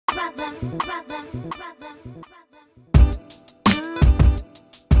Yeah,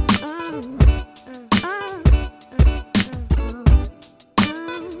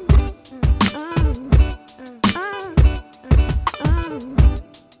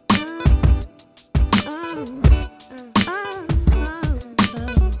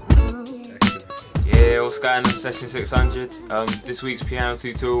 what's going on? Session 600. This week's piano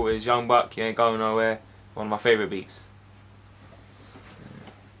tutorial is Young Buck, You Ain't Going Nowhere, one of my favourite beats.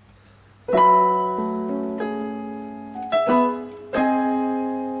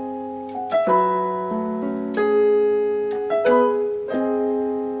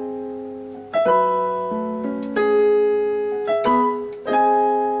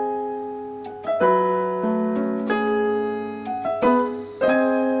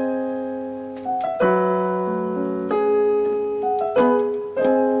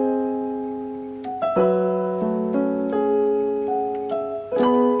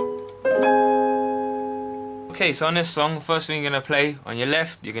 Okay, so on this song, the first thing you're going to play, on your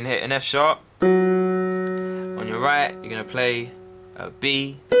left, you're going to hit an F sharp. On your right, you're going to play a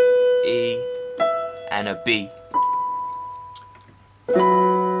B, E, and a B.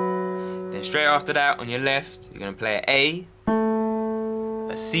 Then straight after that, on your left, you're going to play an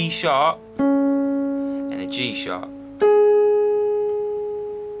A, C sharp, and a G sharp.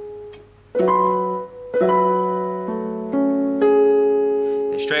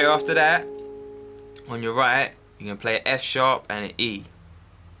 Then straight after that, on your right, you're going to play an F sharp and an E.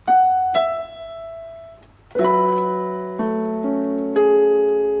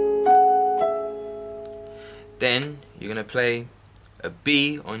 Then you're going to play a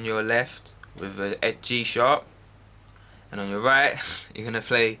B on your left with a G sharp, and on your right you're going to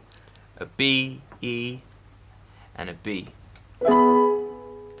play a B, E, and a B.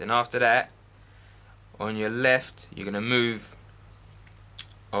 Then after that, on your left, you're going to move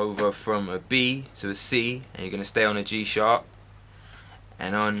over from a B to a C, and you're going to stay on a G sharp.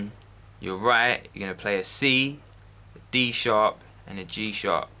 And on your right, you're going to play a C, a D sharp, and a G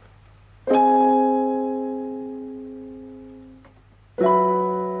sharp.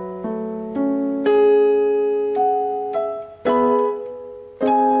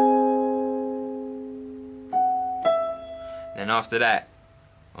 Then after that,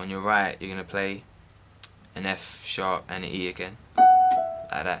 on your right, you're going to play an F sharp and an E again.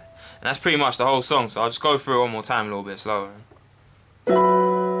 Like that. And that's pretty much the whole song, so I'll just go through it one more time a little bit slower.